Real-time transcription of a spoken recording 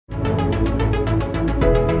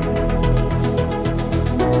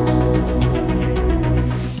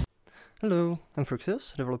Hello, I'm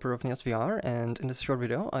Fruxius, developer of VR, and in this short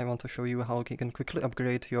video I want to show you how you can quickly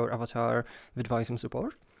upgrade your avatar with viseme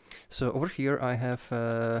support. So over here I have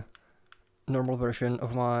a normal version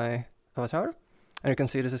of my avatar, and you can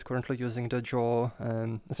see this is currently using the jaw,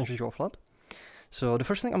 essentially jaw flap. So the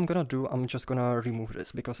first thing I'm gonna do, I'm just gonna remove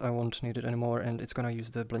this because I won't need it anymore and it's gonna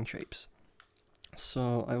use the BlendShapes.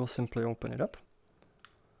 So I will simply open it up.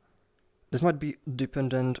 This might be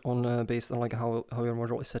dependent on based on like how your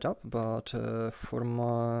model is set up, but for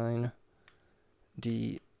mine,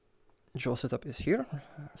 the jaw setup is here,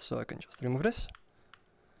 so I can just remove this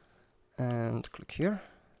and click here,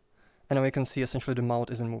 and now we can see essentially the mouth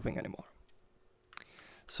isn't moving anymore.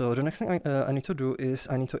 So the next thing I need to do is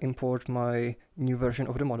I need to import my new version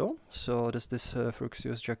of the model. So this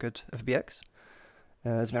Fruxius jacket FBX.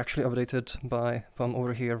 It's been actually updated by Pam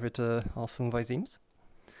over here with awesome visemes.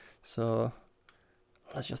 So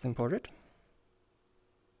let's just import it.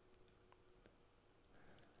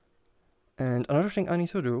 And another thing I need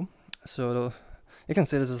to do, so you can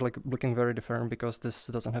see this is like looking very different because this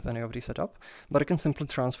doesn't have any of these set up, but I can simply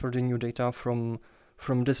transfer the new data from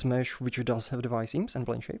this mesh, which does have the visemes and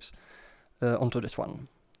BlendShapes, onto this one,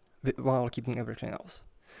 while keeping everything else.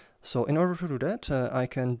 So in order to do that, I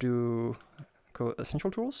can do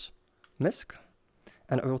Essential Tools, MISC,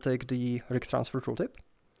 and I will take the rig transfer tooltip.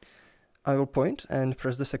 I will point and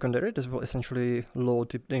press the secondary. This will essentially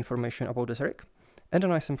load the information about this rig. And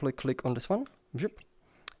then I simply click on this one,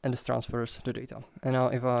 and this transfers the data. And now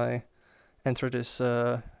if I enter this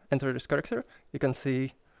character, you can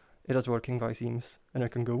see it is working visemes. And I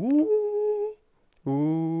can go, ooh,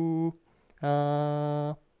 ooh,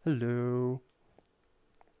 hello.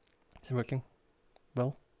 Is it working?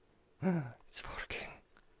 Well, it's working.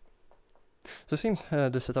 So see,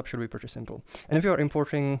 the setup should be pretty simple. And if you are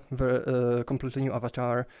importing the completely new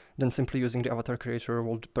avatar, then simply using the avatar creator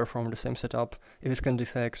will perform the same setup. If it can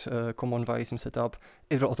detect common viseme setup,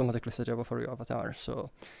 it will automatically set it up for your avatar.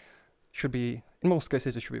 So should be, in most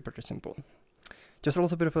cases, it should be pretty simple. Just a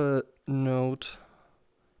little bit of a note,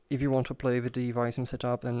 if you want to play with the viseme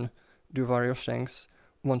setup and do various things,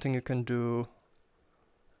 one thing you can do,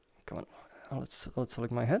 come on, let's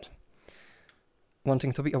select my head. One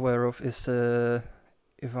thing to be aware of is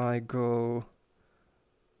if I go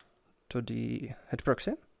to the head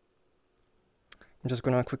proxy, I'm just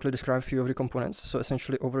gonna quickly describe a few of the components. So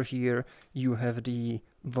essentially over here you have the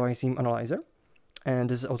viseme analyzer, and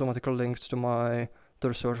this is automatically linked to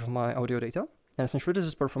the source of my audio data. And essentially this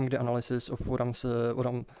is performing the analysis of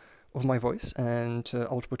of my voice and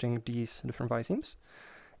outputting these different visemes.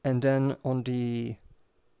 And then on the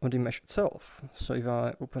mesh itself, so if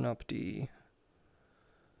I open up the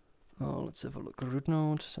let's have a look. Root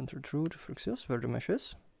node, centered root, Fruxius, where the mesh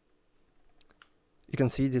is. You can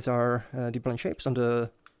see these are the BlendShapes on the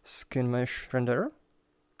skin mesh renderer.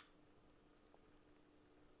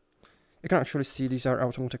 You can actually see these are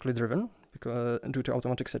automatically driven because due to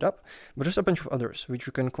automatic setup, but there's a bunch of others which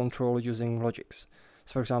you can control using logics.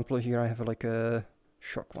 So for example, here I have like a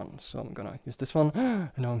shock one, so I'm gonna use this one,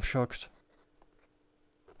 and now I'm shocked.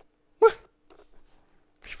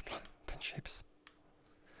 BlendShapes.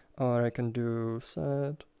 Or I can do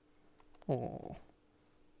sad. Oh.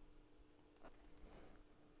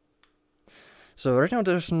 So right now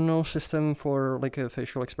there's no system for like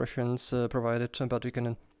facial expressions provided, but you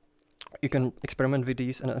can experiment with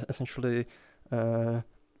these and essentially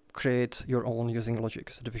create your own using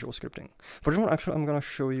logics, the visual scripting. For this one, actually, I'm gonna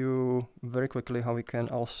show you very quickly how we can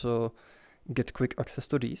also get quick access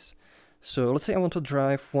to these. So let's say I want to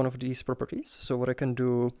drive one of these properties. So what I can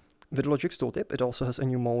do with Logic's tooltip, it also has a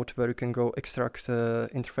new mode where you can go extract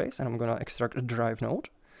interface, and I'm gonna extract a drive node.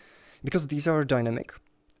 Because these are dynamic,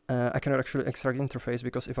 I cannot actually extract interface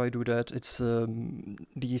because if I do that, it's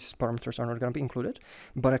these parameters are not gonna be included,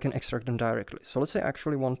 but I can extract them directly. So let's say I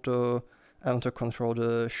actually want to control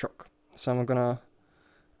the shock. So I'm gonna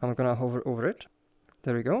hover over it.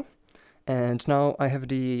 There we go. And now I have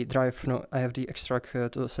the drive node, I have the extract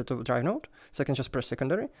set to drive node, so I can just press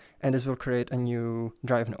secondary, and this will create a new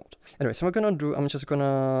drive node. Anyway, so I'm just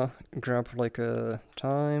gonna grab like a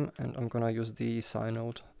time, and I'm gonna use the sine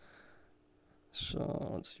node.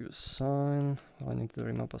 So let's use sine. Well, I need the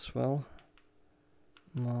remap as well.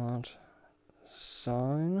 Mod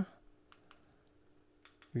sine.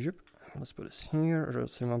 Yep. Let's put this here.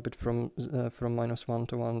 Let's remap it from -1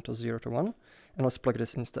 to 1 to 0 to 1, and let's plug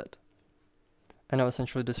this instead. And now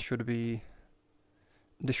essentially this should be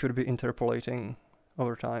interpolating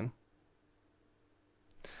over time.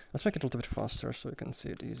 Let's make it a little bit faster so you can see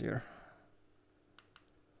it easier.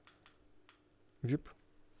 Yep.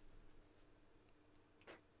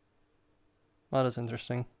 That is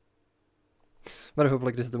interesting. But I hope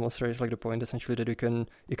like this demonstrates like the point essentially that you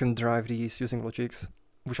can drive these using logics,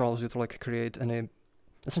 which allows you to like create any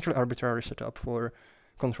essentially arbitrary setup for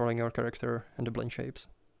controlling your character and the blend shapes.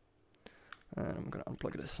 And I'm gonna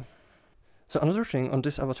unplug this. So another thing on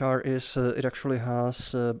this avatar is it actually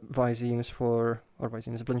has visemes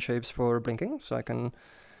blend shapes for blinking. So you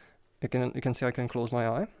can see I can close my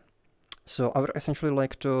eye. So I would essentially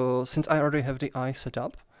like to, since I already have the eye set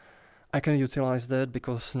up, I can utilize that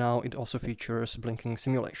because now it also features blinking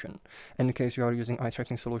simulation. And in case you are using eye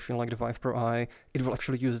tracking solution like the Vive Pro Eye, it will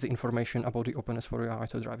actually use the information about the openness for your eye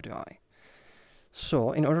to drive the eye.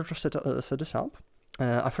 So in order to set this up,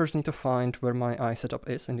 I first need to find where my eye setup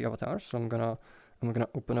is in the avatar. So I'm gonna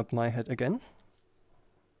open up my head again.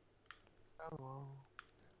 Hello.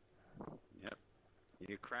 Yep.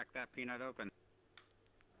 You crack that peanut open.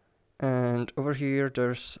 And over here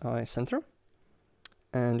there's eye center.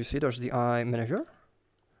 And you see there's the eye manager.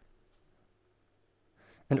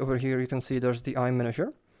 And over here you can see there's the eye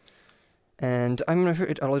manager. And eye manager,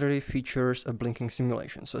 it already features a blinking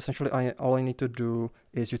simulation. So essentially all I need to do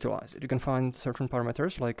is utilize it. You can find certain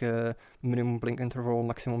parameters like minimum blink interval,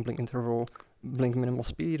 maximum blink interval, blink minimal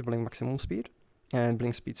speed, blink maximum speed, and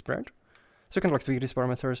blink speed spread. So you can like tweak these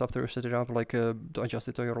parameters after you set it up, like to adjust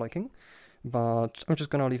it to your liking. But I'm just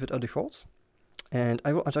gonna leave it at defaults. And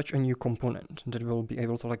I will attach a new component that will be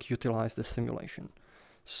able to like utilize this simulation.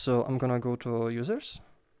 So I'm gonna go to users,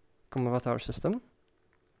 avatar system,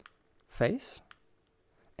 face,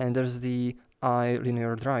 and there's the eye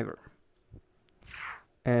linear driver.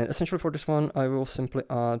 And essentially for this one, I will simply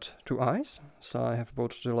add two eyes. So I have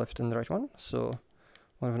both the left and the right one. So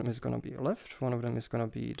one of them is gonna be left, one of them is gonna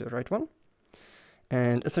be the right one.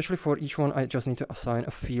 And essentially for each one, I just need to assign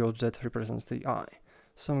a field that represents the eye.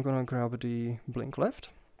 So I'm gonna grab the blink left,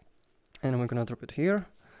 and I'm gonna drop it here.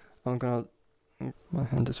 My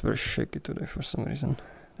hand is very shaky today for some reason.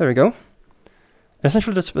 There we go.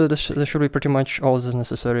 Essentially, this should be pretty much all that is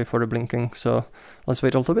necessary for the blinking. So let's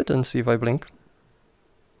wait a little bit and see if I blink.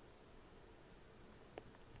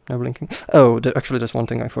 No blinking. Oh, actually, there's one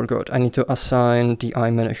thing I forgot. I need to assign the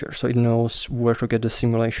eye manager so it knows where to get the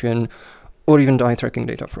simulation or even the eye tracking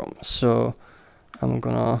data from. So I'm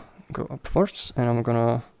gonna go up first, and I'm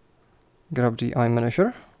gonna grab the eye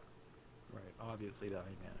manager. Right, obviously the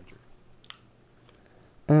eye manager.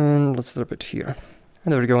 And let's drop it here.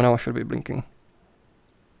 And there we go, now I should be blinking.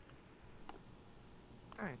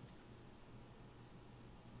 Alright.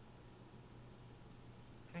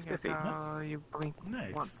 It's good, huh? You blink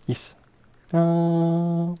Nice. once. Yes.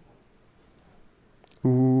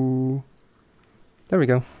 Ooh. There we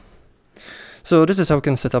go. So this is how we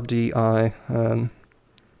can set up the eye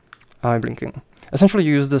blinking. Essentially,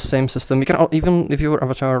 you use the same system. You can even if your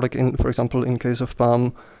avatar, like for example, in case of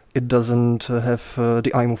Palm, it doesn't have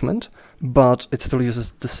the eye movement, but it still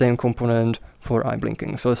uses the same component for eye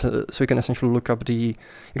blinking. So you can essentially you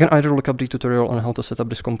can either look up the tutorial on how to set up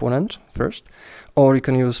this component first, or you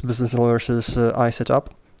can use Business Alerts' eye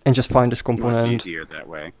setup and just find this component. Much easier that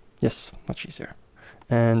way. Yes, much easier,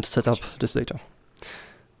 and set up this data.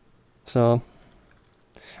 So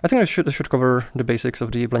I think I should cover the basics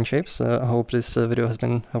of the blend shapes. I hope this video has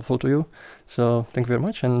been helpful to you. So thank you very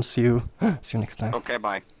much, and see you next time. Okay,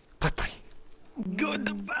 bye. Bye bye.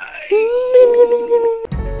 Goodbye.